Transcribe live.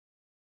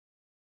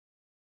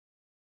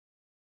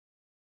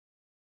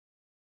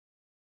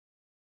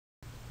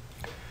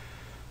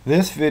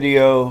This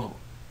video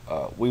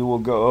we will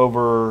go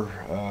over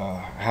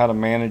how to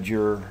manage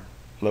your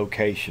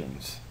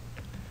locations.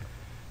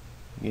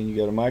 Again, you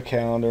go to My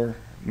Calendar,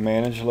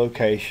 Manage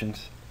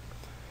Locations.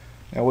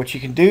 Now what you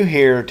can do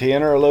here to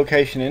enter a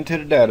location into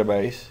the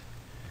database,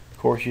 of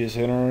course you just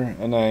enter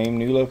a name,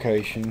 new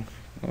location.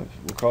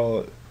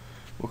 We'll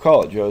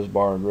call it Joe's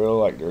Bar and Grill,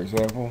 like their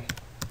example.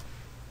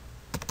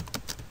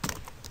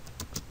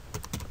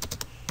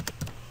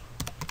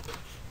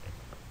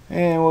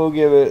 And we'll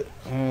give it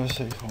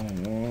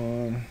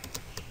 6.1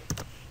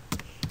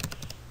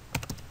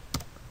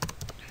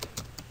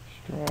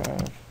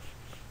 Drive,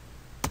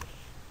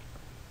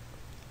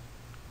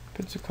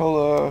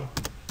 Pensacola,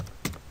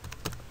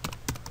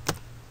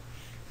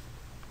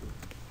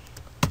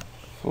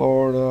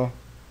 Florida,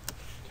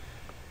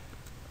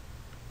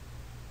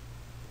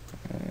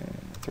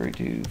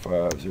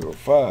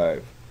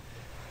 32505.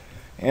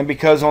 And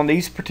because on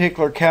these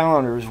particular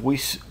calendars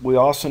we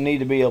also need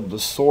to be able to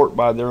sort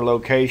by their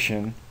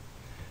location.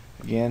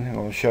 Again, I'm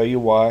going to show you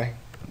why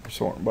we're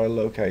sorting by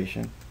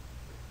location.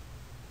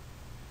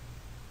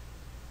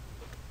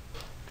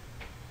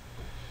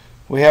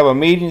 We have a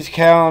meetings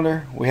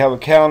calendar, we have a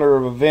calendar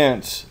of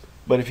events,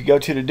 but if you go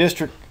to the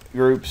district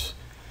groups,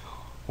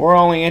 we're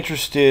only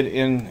interested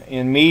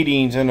in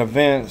meetings and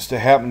events that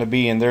happen to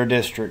be in their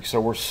district. So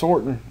we're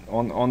sorting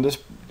on this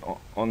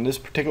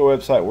particular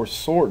website, we're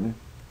sorting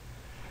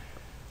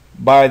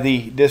by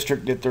the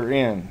district that they're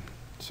in.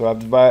 So I've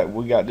divided,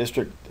 we got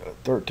district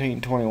 13,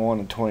 21,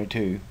 and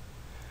 22.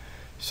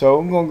 So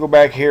I'm going to go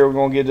back here, we're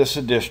going to give this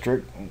a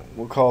district.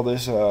 We'll call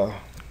this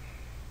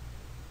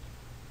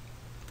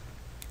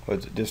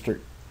what's it,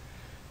 district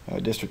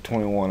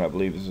 21, I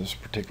believe, is this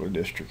particular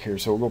district here.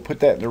 So we're going to put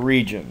that in the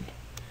region.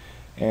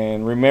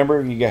 And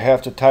remember, you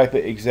have to type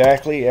it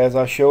exactly as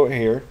I show it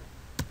here.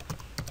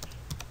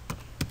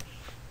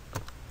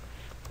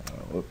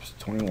 Whoops,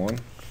 21.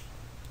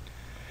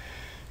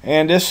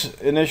 And this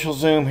initial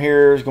zoom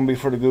here is going to be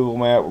for the Google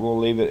map. We're going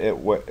to leave it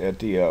at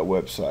the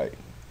website.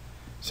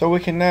 So we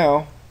can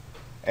now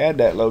add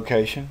that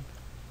location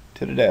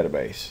to the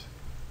database.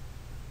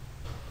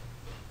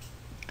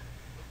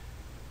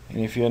 And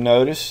if you'll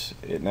notice,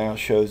 it now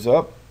shows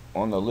up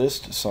on the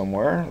list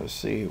somewhere. Let's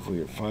see if we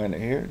can find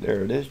it here.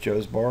 There it is,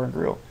 Joe's Bar and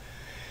Grill.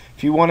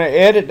 If you want to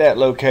edit that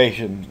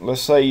location,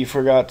 let's say you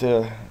forgot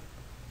to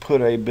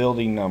put a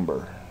building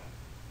number.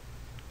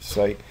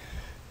 Say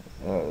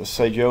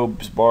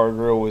Joe's Bar and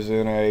Grill was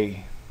in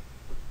a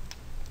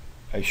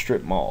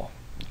strip mall.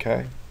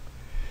 Okay,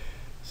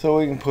 so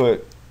we can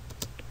put,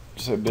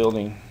 say,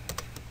 building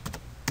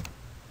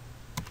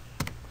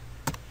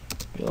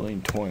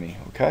 20.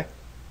 Okay,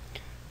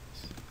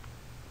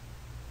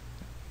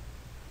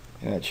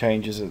 and that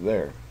changes it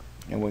there.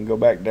 And we can go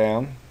back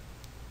down,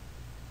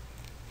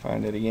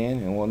 find it again,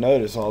 and we'll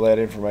notice all that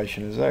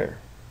information is there,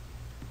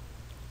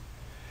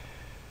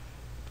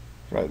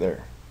 right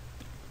there.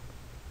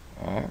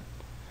 All right.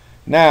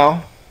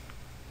 Now,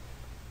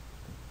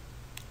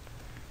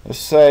 let's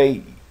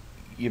say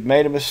you've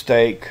made a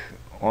mistake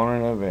on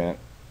an event,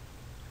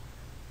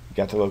 you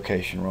got the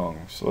location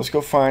wrong. So let's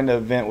go find the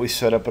event we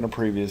set up in a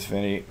previous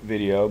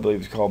video. I believe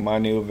it's called My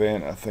New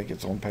Event. I think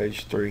it's on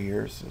page 3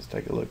 here, so let's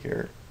take a look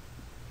here.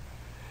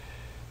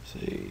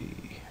 See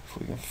if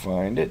we can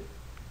find it.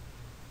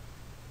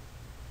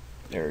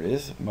 There it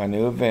is, My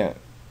New Event.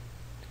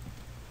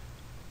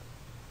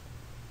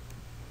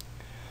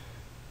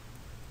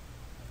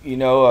 You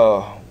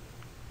know,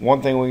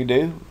 one thing we can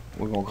do,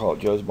 we're going to call it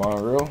Joe's Bar and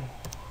Grill.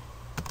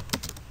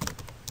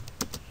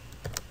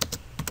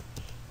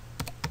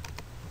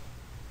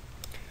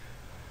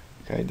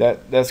 Okay,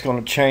 that's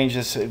going to change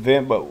this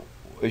event, but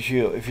if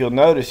you'll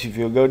notice, if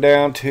you'll go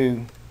down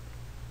to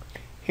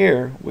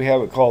here, we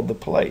have it called the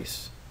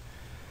place.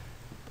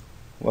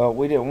 Well,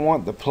 we didn't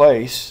want the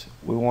place,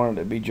 we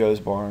wanted it to be Joe's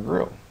Bar and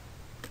Grill.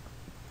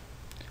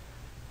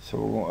 So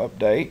we're going to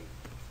update.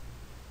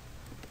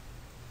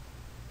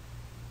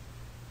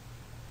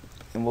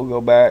 And we'll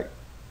go back,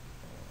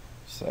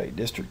 say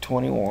District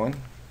 21.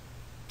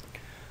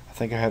 I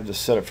think I have this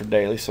set up for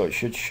daily, so it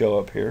should show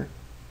up here.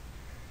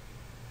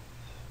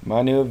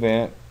 My New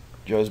Event,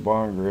 Joe's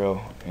Bar and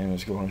Grill, and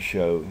it's going to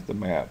show the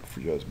map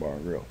for Joe's Bar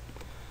and Grill.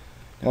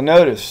 Now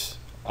notice,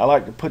 I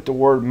like to put the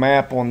word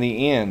map on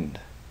the end.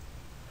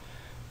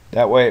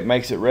 That way it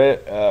makes it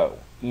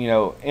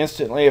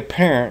instantly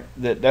apparent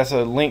that that's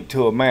a link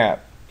to a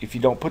map. If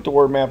you don't put the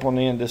word map on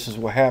the end, this is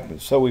what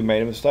happens. So we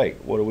made a mistake.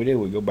 What do?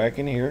 We go back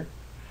in here.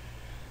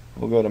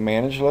 We'll go to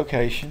Manage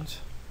Locations.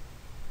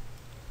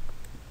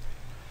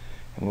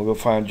 And we'll go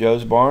find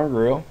Joe's Bar and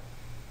Grill.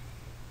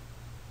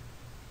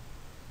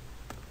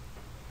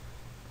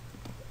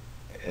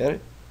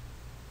 Edit.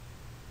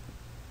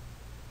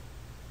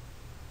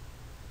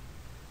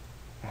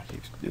 I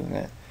keep doing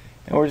that.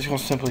 And we're just going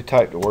to simply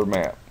type the word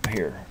map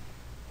here.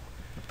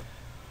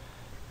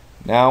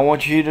 Now I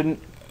want you to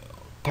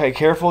pay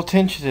careful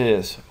attention to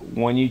this.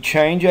 When you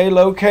change a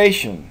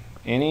location,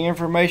 any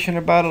information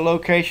about a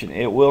location,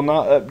 it will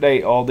not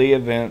update all the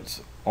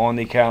events on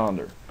the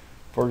calendar.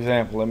 For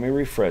example, let me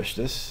refresh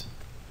this.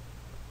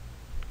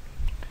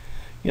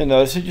 you'll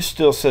notice it just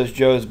still says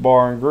Joe's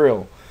Bar and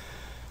Grill.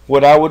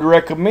 What I would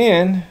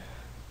recommend,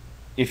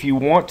 if you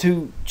want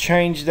to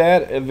change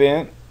that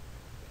event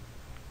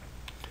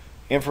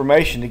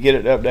information to get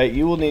it to update,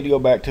 you will need to go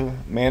back to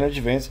Manage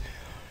Events.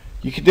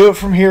 You can do it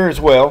from here as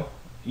well.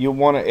 You'll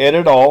want to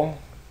edit all.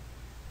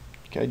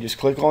 Okay, just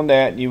click on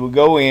that and you will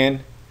go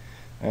in,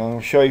 and I'll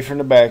show you from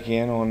the back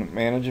end on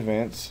Manage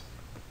Events.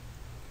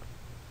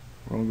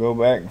 We'll go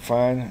back and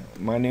find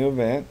my new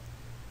event.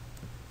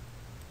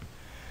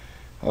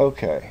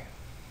 Okay,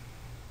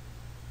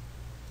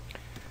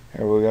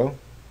 there we go.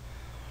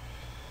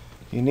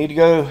 You need to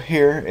go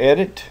here,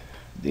 edit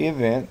the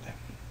event,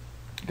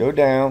 go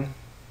down,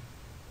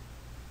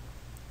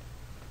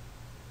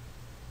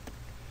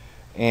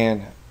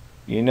 and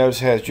you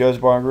notice it has Joe's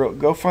Bar and Grill.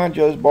 Go find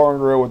Joe's Bar and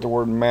Grill with the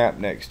word map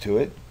next to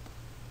it.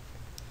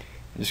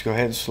 Just go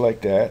ahead and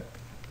select that.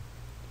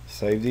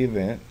 Save the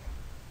event.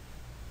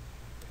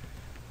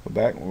 Go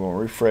back, we're going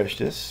to refresh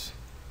this.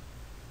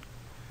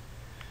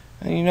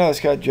 And you know it's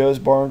got Joe's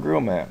Bar and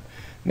Grill map.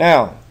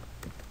 Now,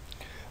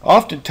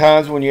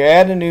 oftentimes when you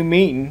add a new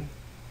meeting,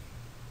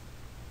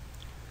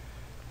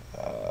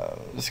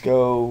 let's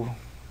go,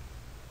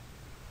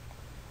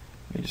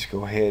 let me just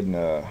go ahead and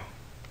let's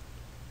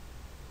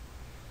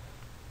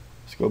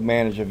go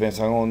manage events.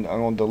 I'm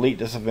going to delete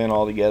this event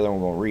altogether and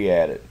we're going to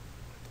re-add it.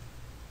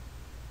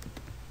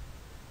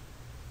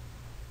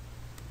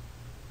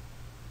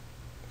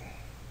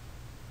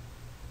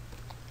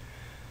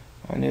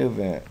 My new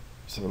event.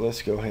 So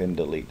let's go ahead and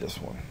delete this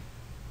one.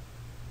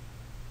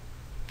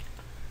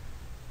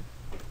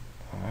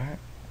 Alright.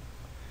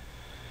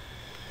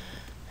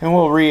 And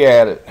we'll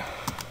re-add it.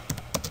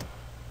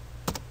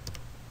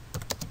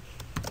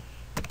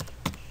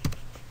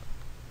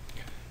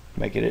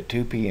 Make it at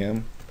 2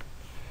 p.m.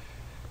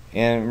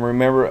 And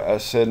remember, I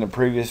said in the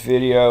previous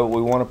video,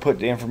 we want to put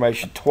the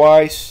information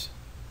twice.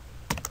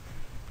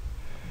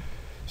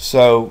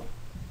 So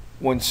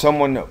when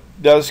someone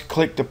does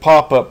click the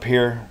pop-up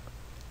here,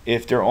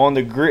 if they're on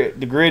the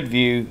grid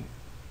view,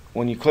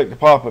 when you click the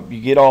pop-up, you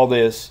get all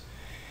this.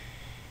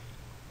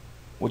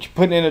 What you're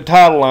putting in the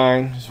title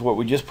line is what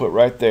we just put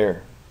right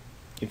there.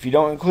 If you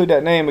don't include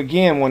that name,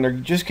 again, when they're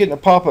just getting a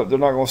pop-up, they're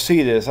not going to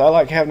see this. I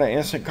like having that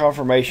instant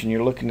confirmation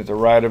you're looking at the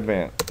right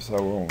event.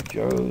 So we're on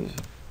Joe's.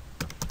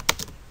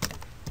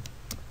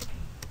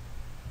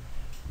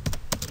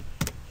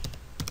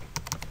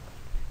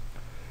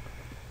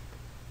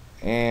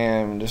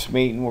 And this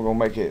meeting, we're gonna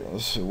make it.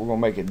 Let's see, we're gonna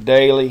make it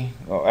daily.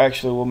 Oh,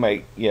 actually, we'll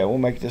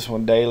make this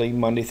one daily,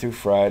 Monday through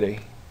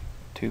Friday,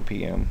 2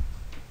 p.m.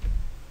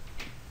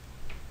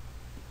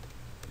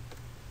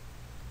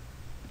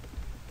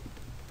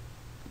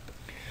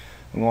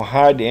 I'm gonna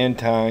hide the end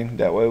time.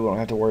 That way, we don't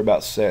have to worry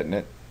about setting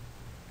it.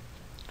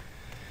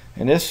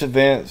 And this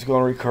event is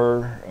going to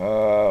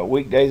recur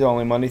weekdays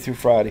only, Monday through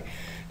Friday.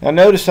 Now,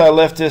 notice I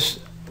left this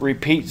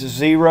repeats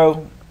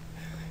 0.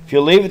 If you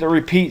leave it to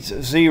repeats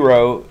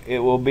 0, it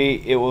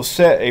will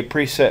set a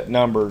preset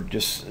number.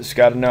 It's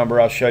got a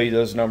number. I'll show you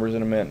those numbers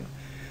in a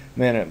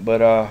minute.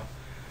 But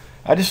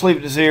I just leave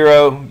it to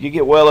 0. You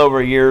get well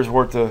over a year's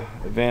worth of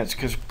events,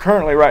 because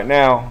currently right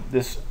now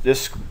this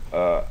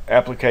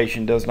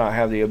application does not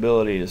have the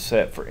ability to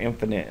set for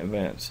infinite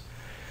events.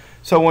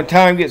 So when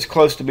time gets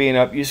close to being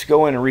up, you just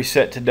go in and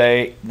reset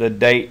today the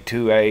date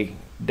to a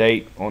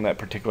date on that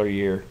particular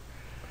year.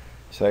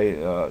 Say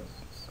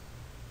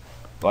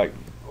like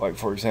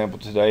for example,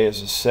 today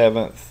is the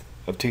 7th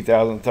of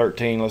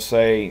 2013. Let's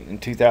say in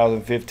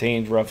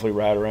 2015 is roughly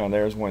right around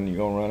there is when you're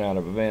going to run out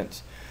of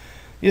events.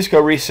 You just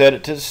go reset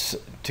it to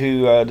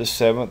the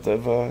 7th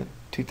of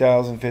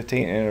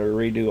 2015 and it'll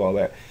redo all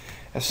that.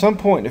 At some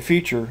point in the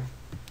future,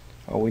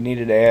 we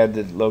needed to add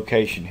the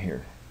location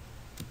here.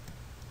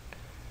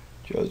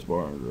 Joe's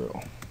Bar and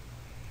Grill.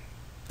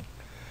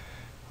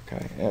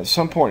 Okay. At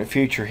some point in the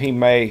future, he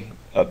may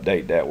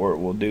update that where it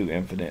will do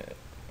infinite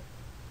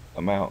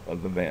amount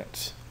of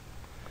events.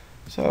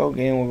 So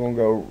again, we're going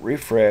to go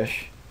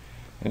refresh,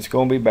 and it's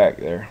going to be back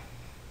there.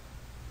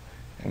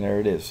 And there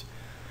it is.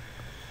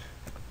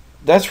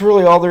 That's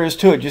really all there is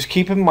to it. Just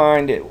keep in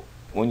mind that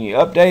when you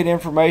update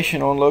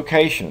information on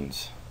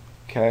locations,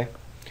 okay,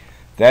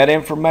 that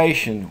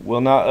information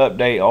will not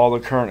update all the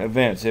current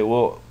events. It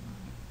will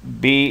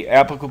be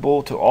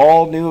applicable to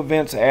all new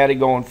events added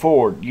going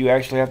forward. You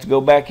actually have to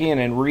go back in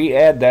and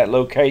re-add that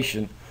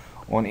location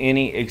on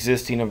any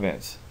existing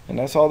events. And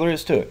that's all there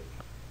is to it.